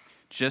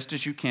 just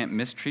as you can't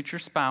mistreat your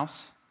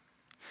spouse,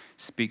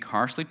 speak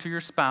harshly to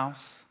your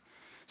spouse,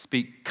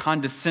 speak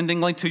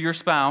condescendingly to your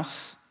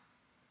spouse,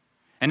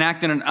 and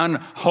act in an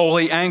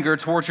unholy anger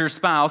towards your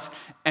spouse,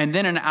 and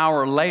then an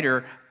hour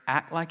later,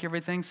 act like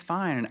everything's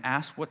fine and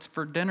ask what's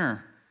for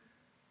dinner.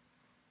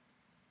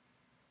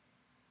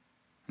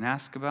 And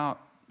ask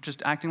about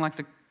just acting like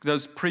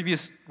those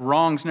previous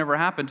wrongs never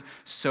happened,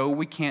 so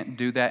we can't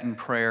do that in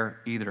prayer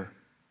either.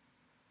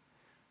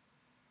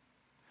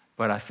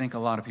 But I think a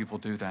lot of people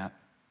do that.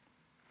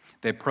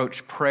 They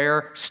approach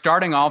prayer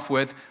starting off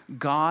with,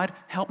 God,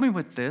 help me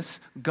with this.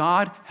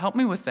 God, help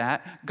me with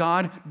that.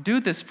 God, do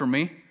this for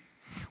me.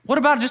 What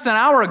about just an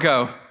hour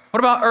ago? What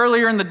about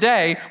earlier in the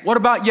day? What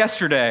about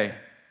yesterday?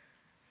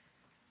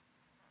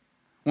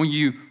 When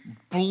you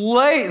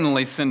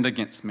blatantly sinned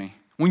against me,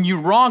 when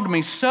you wronged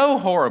me so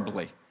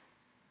horribly.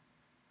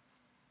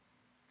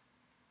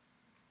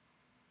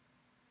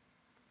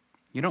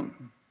 You don't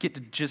get to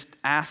just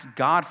ask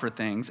God for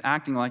things,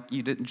 acting like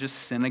you didn't just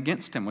sin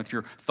against him with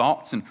your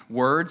thoughts and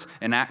words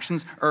and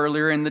actions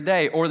earlier in the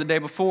day or the day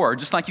before,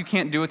 just like you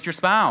can't do with your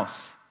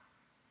spouse.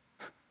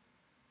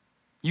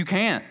 You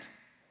can't.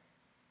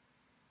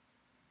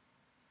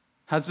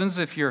 Husbands,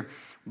 if your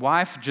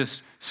wife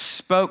just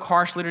spoke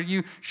harshly to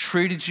you,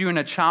 treated you in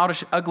a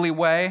childish, ugly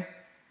way,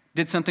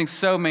 did something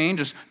so mean,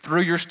 just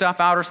threw your stuff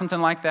out or something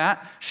like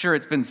that, sure,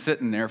 it's been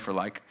sitting there for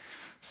like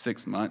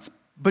 6 months,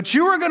 but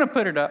you were going to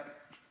put it up.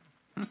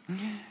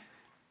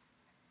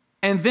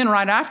 And then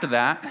right after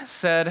that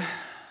said,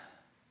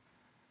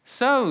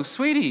 so,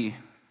 sweetie,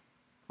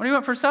 what do you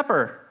want for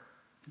supper?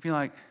 You'd be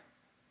like,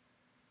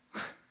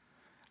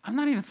 I'm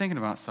not even thinking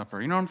about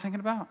supper. You know what I'm thinking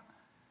about?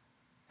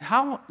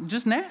 How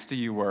just nasty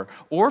you were.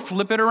 Or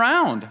flip it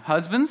around.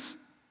 Husbands,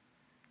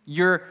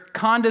 you're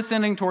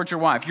condescending towards your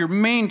wife. You're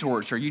mean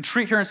towards her. You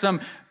treat her in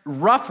some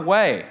rough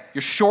way.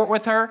 You're short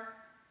with her.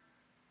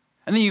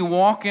 And then you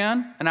walk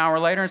in an hour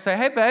later and say,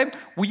 hey, babe,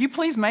 will you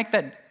please make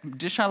that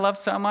dish I love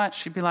so much?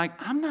 She'd be like,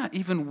 I'm not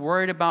even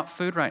worried about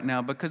food right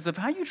now because of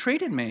how you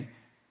treated me.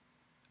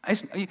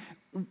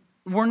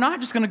 We're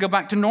not just going to go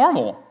back to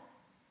normal.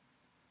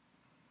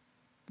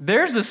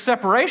 There's a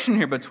separation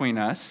here between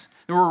us.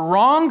 There were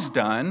wrongs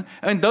done,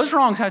 and those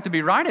wrongs have to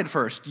be righted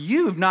first.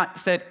 You've not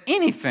said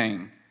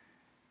anything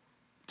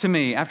to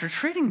me after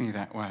treating me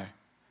that way.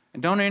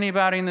 And don't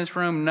anybody in this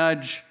room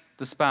nudge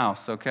the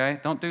spouse, okay?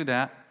 Don't do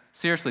that.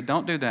 Seriously,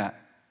 don't do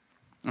that.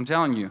 I'm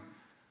telling you,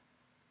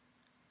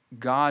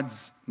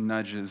 God's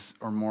nudges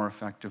are more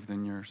effective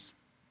than yours.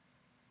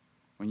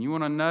 When you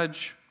want to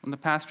nudge when the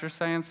pastor's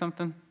saying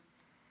something,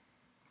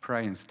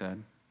 pray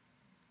instead.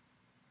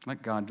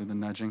 Let God do the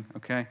nudging,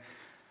 okay?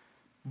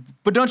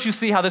 But don't you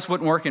see how this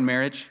wouldn't work in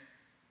marriage?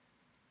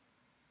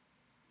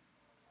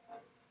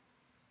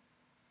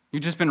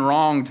 You've just been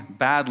wronged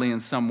badly in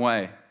some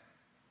way.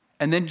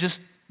 And then just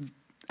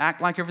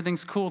act like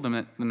everything's cool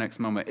the next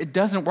moment. It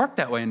doesn't work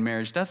that way in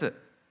marriage, does it?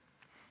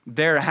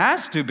 There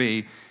has to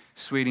be,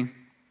 sweetie,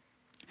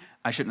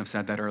 I shouldn't have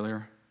said that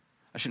earlier.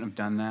 I shouldn't have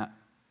done that.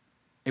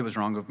 It was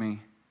wrong of me.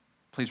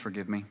 Please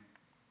forgive me.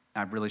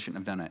 I really shouldn't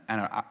have done it.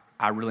 And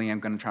I really am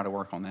going to try to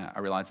work on that. I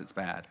realize it's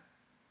bad.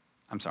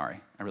 I'm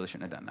sorry. I really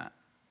shouldn't have done that.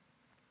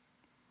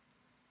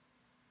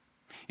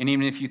 And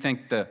even if you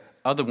think the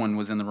other one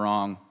was in the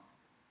wrong,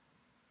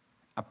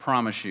 I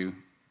promise you,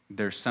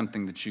 there's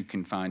something that you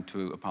can find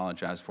to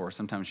apologize for.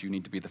 Sometimes you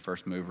need to be the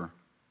first mover.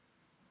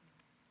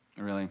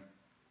 Really.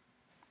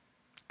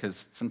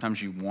 Because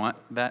sometimes you want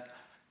that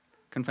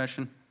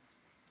confession.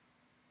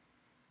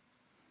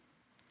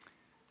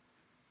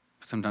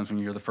 Sometimes when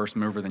you're the first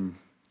mover, then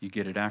you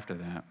get it after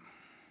that.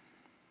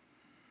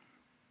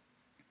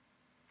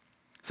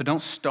 So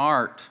don't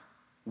start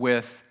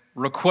with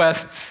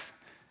requests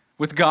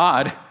with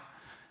God,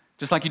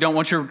 just like you don't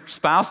want your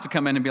spouse to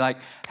come in and be like,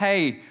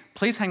 hey,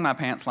 please hang my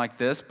pants like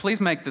this. Please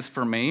make this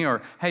for me.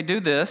 Or, hey, do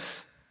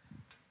this.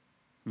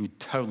 You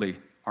totally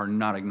are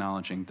not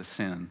acknowledging the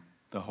sin,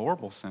 the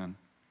horrible sin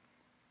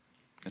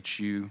that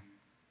you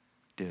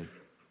did.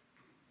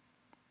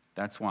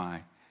 That's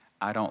why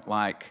I don't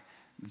like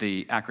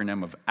the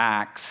acronym of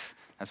ACTS.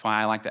 That's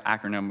why I like the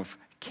acronym of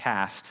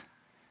CAST,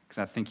 because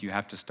I think you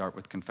have to start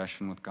with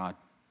confession with God.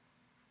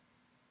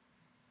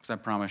 Because I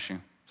promise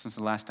you, since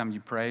the last time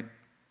you prayed,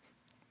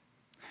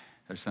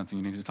 there's something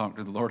you need to talk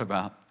to the Lord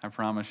about. I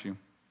promise you.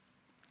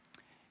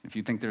 If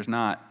you think there's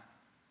not,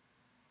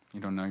 you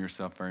don't know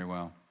yourself very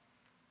well.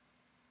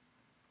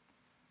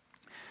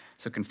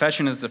 So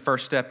confession is the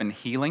first step in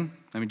healing.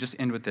 Let me just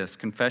end with this.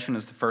 Confession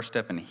is the first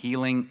step in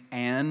healing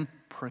and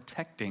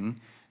protecting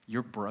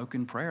your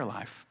broken prayer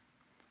life.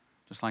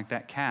 Just like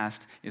that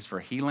cast is for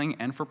healing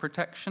and for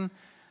protection,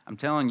 I'm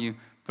telling you,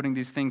 putting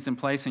these things in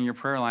place in your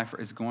prayer life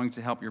is going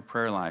to help your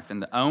prayer life.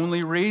 And the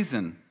only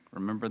reason,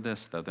 remember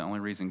this though, the only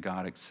reason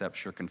God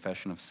accepts your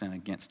confession of sin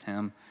against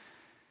him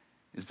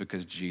is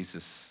because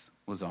Jesus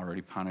was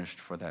already punished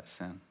for that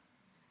sin.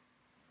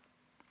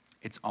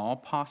 It's all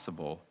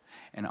possible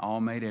and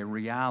all made a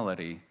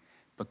reality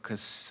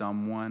because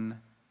someone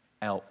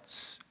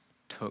else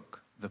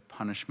took the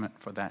punishment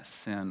for that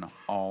sin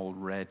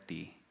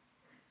already.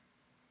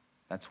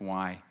 That's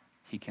why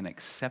he can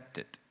accept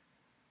it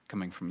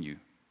coming from you,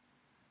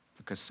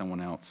 because someone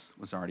else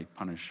was already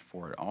punished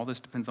for it. All this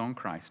depends on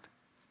Christ,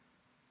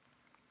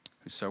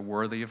 who's so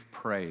worthy of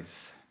praise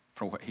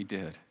for what he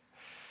did,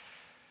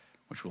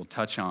 which we'll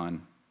touch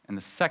on in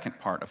the second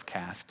part of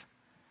CAST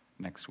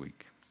next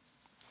week.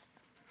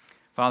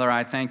 Father,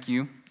 I thank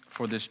you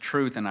for this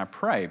truth, and I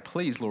pray,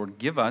 please, Lord,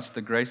 give us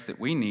the grace that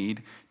we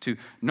need to,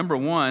 number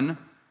one,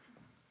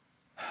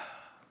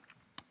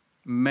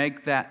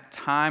 make that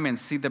time and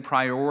see the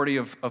priority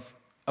of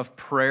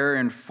prayer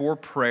and for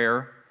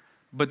prayer,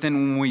 but then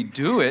when we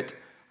do it,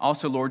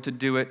 also, Lord, to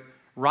do it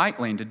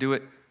rightly and to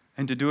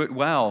do it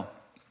well.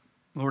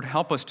 Lord,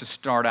 help us to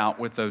start out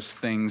with those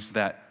things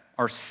that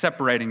are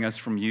separating us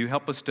from you.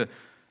 Help us to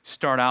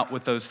start out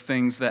with those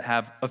things that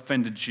have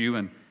offended you,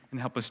 and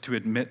help us to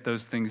admit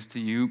those things to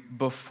you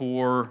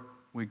before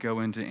we go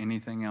into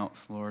anything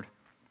else, Lord,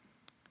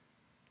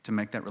 to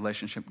make that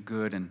relationship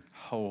good and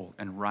whole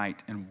and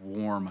right and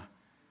warm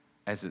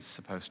as it's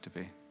supposed to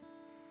be.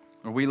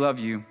 Lord, we love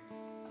you.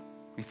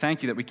 We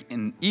thank you that we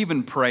can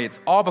even pray. It's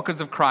all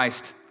because of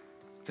Christ.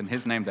 It's in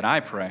his name that I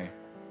pray.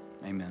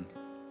 Amen.